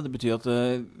følger på det. Det betyr at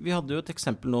vi hadde jo et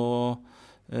eksempel nå,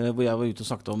 hvor jeg var ute og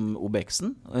snakket om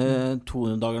OBX-en.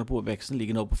 200 dagerne på OBX-en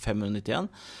ligger nå på 591.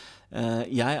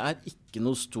 Jeg ikke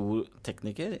noe stor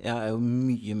tekniker. Jeg jo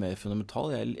mye mer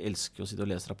fundamental. Jeg elsker å sitte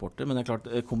og lese rapporter, men det klart,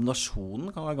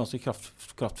 kombinasjonen kan være ganske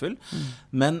kraftfull.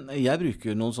 Men jeg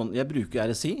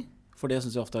bruker RSI, for det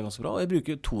synes jeg ofte ganske bra, og jeg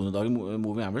bruker 200 dager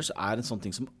moving average, en sånn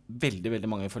ting som veldig,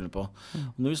 veldig mange følger på.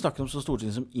 Og når vi snakker om så store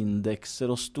ting som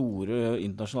indekser og store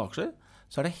internasjonale aksjer,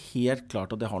 så det helt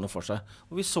klart at det har noe for seg.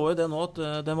 Og vi så jo det nå, at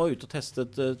den var ute og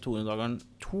testet 200-dageren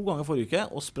 2 ganger forrige uke,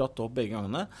 og spratt opp begge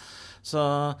gangene. Så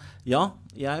ja,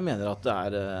 jeg mener at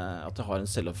det har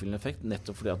en selvoppfyllende effekt,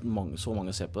 nettopp fordi at så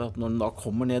mange ser på det. At når den da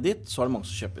kommer ned dit, så det mange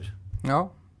som kjøper. Ja,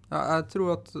 jeg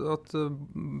tror at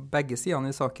begge sidene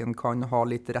i saken kan ha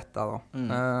litt rett da.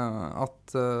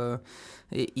 At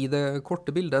i det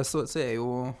korte bildet så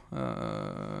jo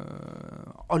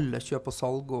alle kjøp og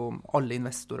salg og alle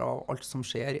investorer og alt som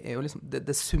skjer jo liksom,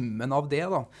 det summen av det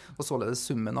da, og således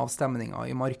summen av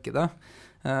stemninger i markedet.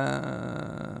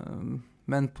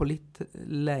 Men på litt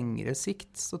lengre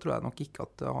sikt så tror jeg nok ikke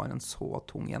at det har en så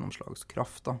tung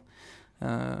gjennomslagskraft da.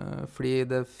 Fordi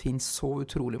det finnes så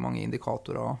utrolig mange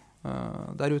indikatorer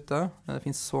der ute. Det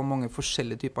finnes så mange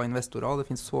forskjellige typer investorer, det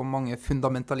finnes så mange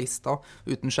fundamentalister,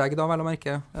 uten skjegg da, vel å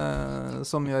merke,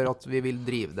 som gjør at vi vil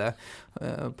drive det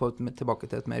tilbake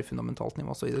til et mer fundamentalt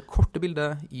nivå. Så i det korte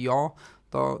bildet, ja,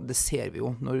 det ser vi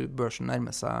jo når børsen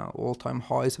nærmer seg all time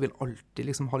high, så vil alltid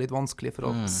liksom ha litt vanskelig for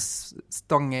å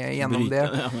stange gjennom det.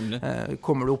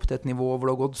 Kommer du opp til et nivå hvor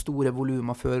det har gått store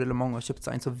volumer før, eller mange har kjøpt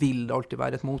seg inn, så vil det alltid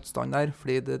være et motstand der,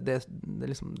 fordi det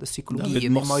liksom, det psykologien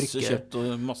i markedet. Det kjøpt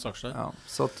og masse aksjer. Ja,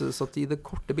 så at i det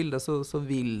korte bildet så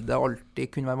vil det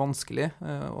alltid kunne være vanskelig,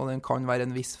 og det kan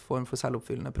være en viss form for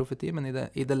selvoppfyllende profeti, men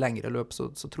i det lengre løp så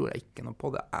tror jeg ikke noe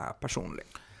på det personlig.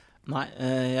 Nei,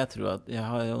 jeg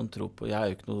har jo en tro på, jeg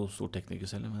jo ikke noe stor tekniker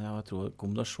selv, men jeg tror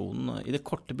kombinasjonen i det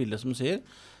korte bildet som du sier,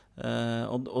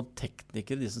 og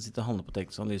teknikere, de som sitter og handler på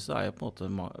teknisk analyse, jo på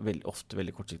en måte ofte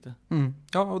veldig kortsiktige.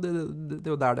 Ja, og det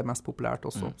jo der det mest populært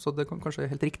også, så det kan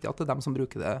kanskje helt riktig at det dem som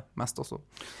bruker det mest også.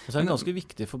 Og så det ganske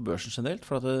viktig for børsen generelt,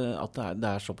 for at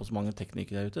det såpass mange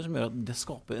teknikere der ute, som gjør at det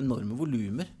skaper enorme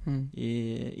volumer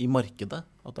i markedet,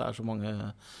 at det så mange.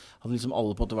 Hadde liksom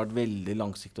alle på en måte vært veldig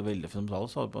langsiktige og veldig fundamentale,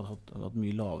 så hadde vi hatt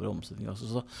mye lavere omsetning. Altså.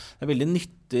 Så det en veldig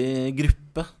nyttig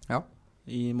gruppe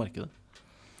i markedet.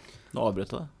 Nå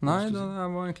avbrøt jeg det. Nei, jeg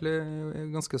var egentlig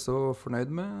ganske så fornøyd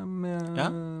med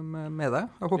det.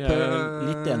 Jeg håper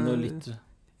litt enig og litt.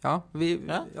 Ja,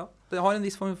 det har en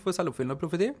viss form for selvoppfyllende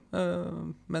profeti,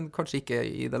 men kanskje ikke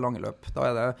i det lange løp. Da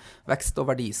det vekst og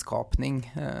verdiskapning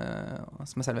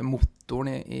som selve motoren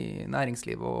i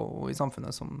næringslivet og i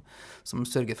samfunnet som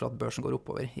sørger for at børsen går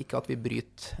oppover. Ikke at vi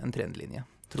bryter en trendlinje,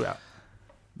 tror jeg.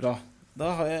 Bra. Da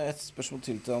har jeg et spørsmål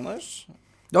til Anders.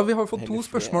 Ja, vi har fått 2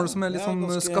 spørsmål som litt sånn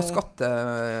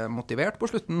skattemotivert på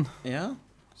slutten. Ja,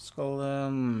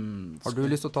 Har du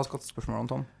lyst til å ta skattespørsmålene,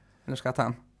 Tom? Eller skal jeg ta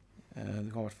en? Du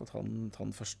kan i hvert fall ta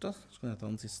den første, så kan jeg ta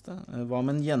den siste. Hva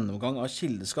med en gjennomgang av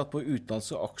kildeskatt på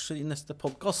utenlandske aksjer i neste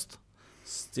podcast?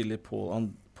 Stiller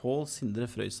Pål Sindre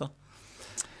Frøysa.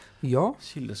 Ja.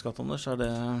 Kildeskatt, Anders,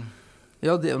 det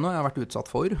Ja, det er jo noe jeg har vært utsatt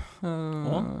for.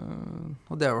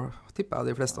 Og det tipper jeg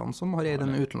de fleste som har eid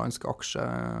en utenlandsk aksje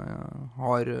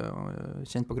har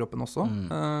kjent på kroppen også.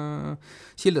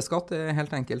 Kildeskatt er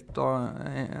helt enkelt da,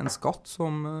 en skatt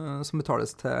som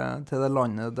betales til det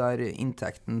landet der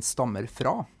inntekten stammer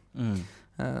fra.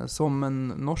 Som en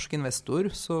norsk investor,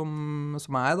 som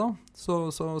jeg da, så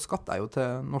skatter jeg jo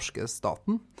til norske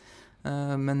staten.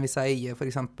 Men hvis jeg eier for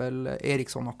eksempel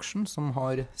Ericsson-aksjen, som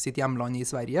har sitt hjemland i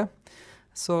Sverige,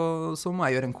 så må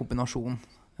jeg gjøre en kombinasjon.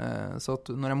 Så at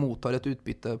når jeg mottar et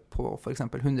utbytte på for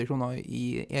eksempel 100 kroner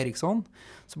i Ericsson,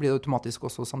 så blir det automatisk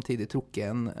også samtidig trukket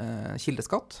en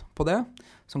kildeskatt på det,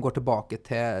 som går tilbake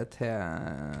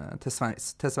til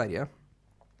Sverige.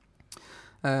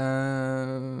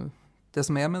 Det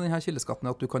som er med denne kildeskatten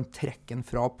er at du kan trekke den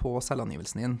fra på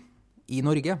selvangivelsen din i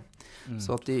Norge.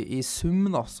 Så at i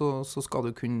sum da, så skal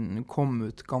du kunne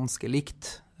komme ut ganske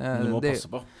likt. Du må passe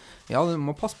på. Ja, du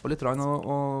må passe på litt.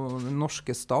 Og den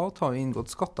norske stat har jo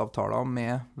inngått skatteavtaler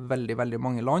med veldig, veldig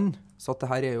mange land. Så at det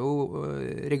her er jo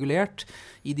regulert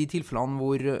i de tilfellene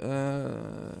hvor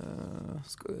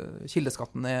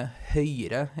kildeskatten er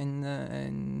høyere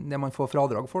enn det man får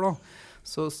fradrag for da.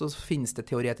 Så finnes det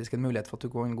teoretisk en mulighet for at du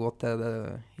kan gå til det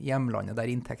hjemlandet der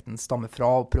inntekten stammer fra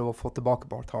og prøve å få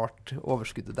tilbakebetalt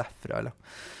overskuddet derfra.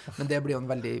 Men det blir jo en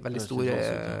veldig, veldig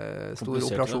stor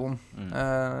operasjon.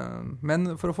 Men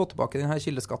for å få tilbake denne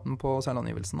kildeskatten på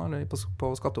selvangivelsen eller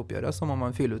på skatteoppgjøret, så må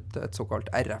man fylle ut et såkalt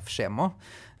RF-skjema,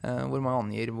 hvor man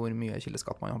angir hvor mye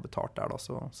kildeskatt man har betalt der, da,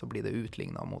 så blir det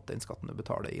utlignet mot den skatten du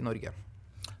betaler i Norge.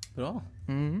 Bra.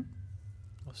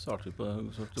 Så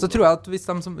tror jeg at hvis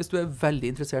du er veldig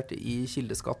interessert i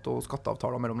kildeskatt og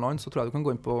skatteavtaler mellom land, så tror jeg du kan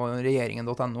gå inn på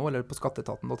regjeringen.no eller på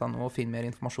skatteetaten.no og finne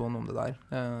mer informasjon om det der.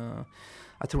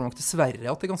 Jeg tror nok dessverre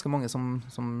at det er ganske mange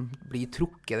som blir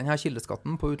trukket denne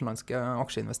kildeskatten på utenlandske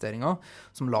aksjeinvesteringer,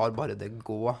 som lar bare det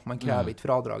gå. Man krever ikke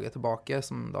fradraget tilbake,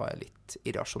 som da er litt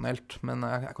irrasjonelt. Men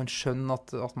jeg kan skjønne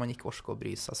at man ikke orsker å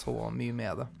bry seg så mye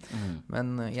med det.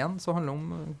 Men igjen så handler det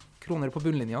om kroner på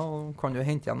bunnlinja, og kan du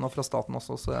hente igjen noe fra staten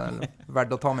også, så er det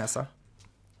verdt å ta med seg.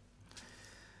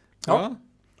 Ja.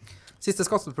 Siste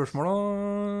skattespørsmål da,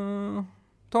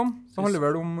 Tom. Det handler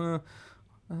vel om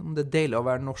det er deilig å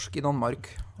være norsk i Danmark,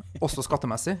 også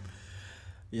skattemessig.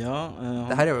 Ja.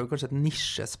 Dette er jo kanskje et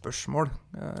nisjespørsmål,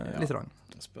 litt rann.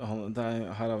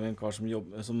 Her har vi en kar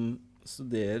som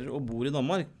studerer og bor i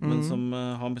Danmark, men som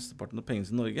har mesteparten av pengene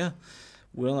i Norge.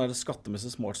 Hvordan er det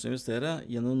skattemessig smart å investere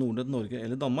gjennom Nordnett, Norge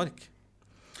eller Danmark?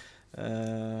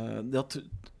 Det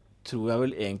tror jeg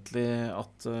vel egentlig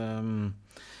at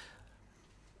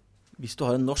hvis du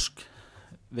har en norsk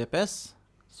VPS,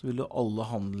 så vil jo alle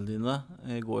handlene dine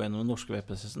gå gjennom den norske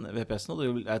VPS-en, og det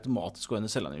vil automatisk gå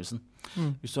gjennom selvangivelsen.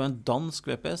 Hvis du har en dansk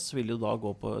VPS, så vil det da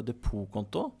gå på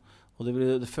depotkonto, og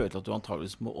det fører til at du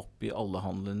antageligvis må oppgi alle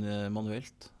handlene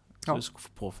manuelt. Så du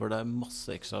skal påføre deg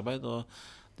masse ekstraarbeid, og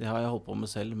det har jeg holdt på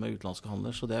med selv med utenlandske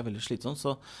handler, så det er veldig slitsomt.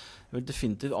 Så jeg vil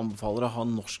definitivt anbefale å ha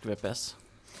en norsk VPS,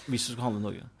 hvis du skal handle i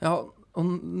Norge. Ja, og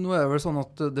nå er det vel sånn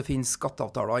at det finnes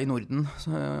skatteavtaler i Norden,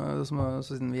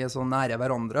 siden vi er så nære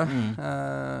hverandre.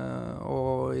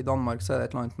 Og i Danmark så er det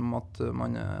et eller annet om at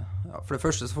man... for det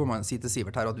første så får man si til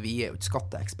Sivert her at vi er jo ikke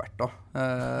skatteeksperter.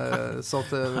 Så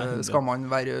at skal man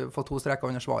få 2 streker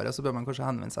under svaret, så bør man kanskje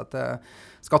henvende seg til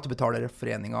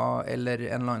Skattebetalerforeningen eller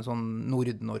en eller annen sånn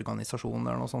Norden-organisasjon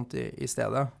eller noe sånt i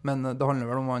stedet. Men det handler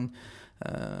vel om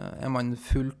er man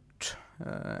fullt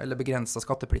eller begrenset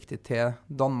skattepliktig til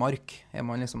Danmark? Er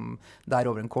man liksom der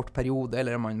over en kort periode,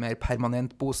 eller er man mer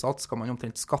permanent bosatt? Skal man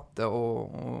omtrent skatte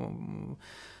og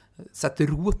sette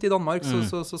rot i Danmark,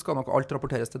 så skal nok alt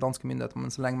rapporteres til danske myndigheter,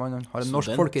 men så lenge man har en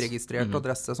norsk folkeregistrert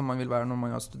adresse som man vil være når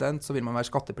man er student, så vil man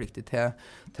være skattepliktig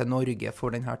til Norge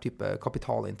for denne type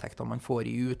kapitalinntekter man får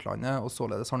i utlandet, og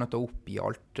således har nødt til å oppgi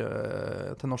alt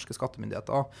til norske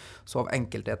skattemyndigheter. Så av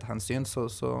enkelthetshensyn så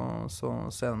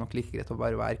er det nok like greit å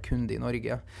bare være kunde i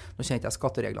Norge. Nå kjenner ikke jeg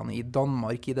skattereglene i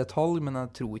Danmark i detalj, men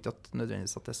jeg tror ikke at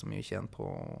nødvendigvis at det er så mye tjent på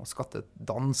å skatte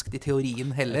dansk i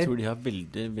teorien heller. Jeg tror de har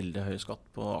veldig, veldig høy skatt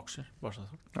på aksjer.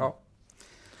 Ja.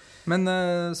 Men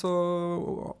så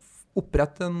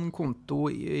opprett en konto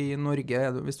i Norge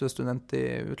hvis du er student i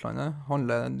utlandet.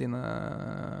 Handle dine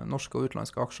norske og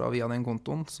utenlandske aksjer via den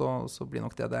kontoen, så blir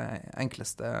nok det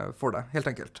enkleste for deg, helt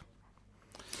enkelt.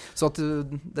 Så at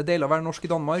det er deilig å være norsk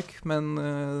i Danmark, men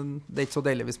det er ikke så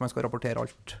deilig hvis man skal rapportere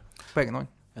alt på egen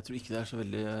hånd. Jeg tror ikke det er så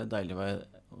veldig deilig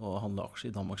å handle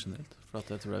aksjer i Danmark generelt, for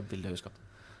at jeg tror det er veldig høy skatt.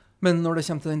 Men når det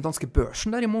kommer til den danske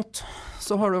børsen derimot,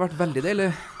 så har det vært veldig deilig.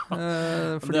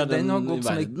 Fordi den har gått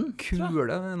som en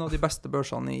kule, en av de beste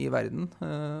børsene i verden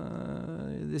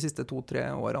de siste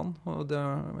 2-3 årene. Og det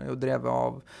jo drevet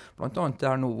av blant annet det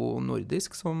her Novo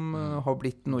Nordisk, som har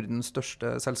blitt Nordens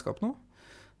største selskap nå.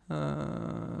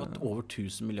 Over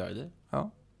 1000 milliarder. Ja.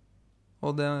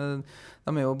 Og de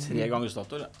jo 3 ganger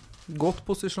Statoil, ja. Godt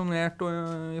posisjonert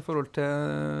i forhold til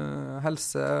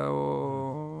helse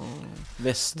og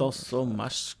Vestas og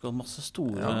Maersk og masse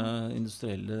store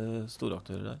industrielle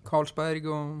storaktører der. Carlsberg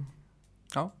og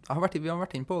ja, vi har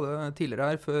vært inn på det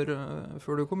tidligere her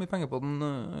før du kom i penger på den,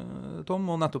 Tom,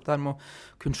 og nettopp det her med å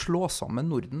kunne slå sammen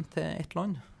Norden til ett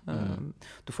land.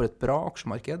 Du får et bra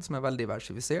aksjemarked som veldig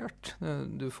diversifisert.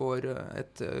 Du får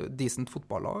et decent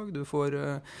fotballag. Du får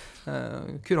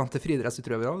kurante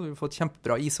friidrettsutøvere. Du får et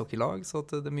kjempebra ishockeylag. Så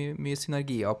at det mye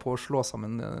synergier på å slå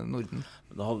sammen Norden.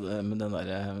 Men den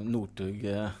der Northug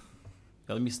jeg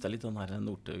hadde mistet litt den der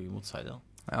Northug mot Sverige da.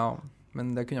 Ja,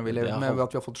 men det kunne vi leve med ved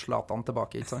at vi har fått Zlatan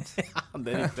tilbake, ikke sant? Ja,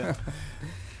 det riktig.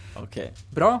 Ok.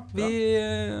 Bra, vi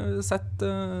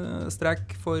setter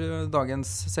strek for dagens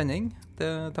sending.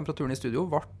 Temperaturen i studio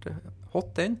ble hot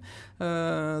den.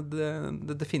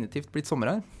 Det definitivt blitt sommer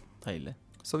her. Deilig.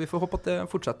 Så vi får håpe at det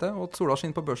fortsetter, og at sola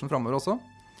skinner på børsen fremover også.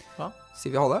 Ja.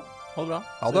 Sier vi ha det. Ha det bra.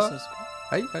 Ha det.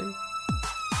 Hei, hei.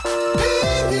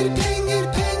 Penger, penger,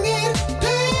 penger,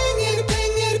 penger,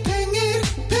 penger, penger,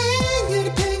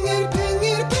 penger, penger,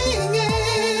 penger, penger.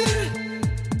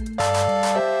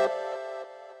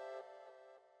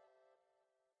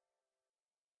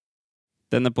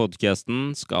 Denne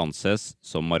podcasten skal anses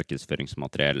som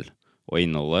markedsføringsmateriell, og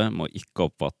innholdet må ikke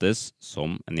oppfattes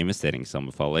som en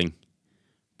investeringsanbefaling.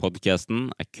 Podcasten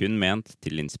kun ment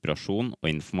til inspirasjon og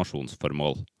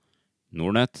informasjonsformål.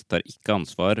 Nordnet tar ikke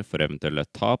ansvar for eventuelle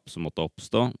tap som måtte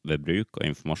oppstå ved bruk av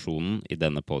informasjonen i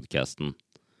denne podcasten.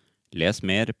 Les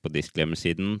mer på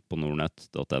disclaimer-siden på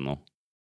nordnet.no.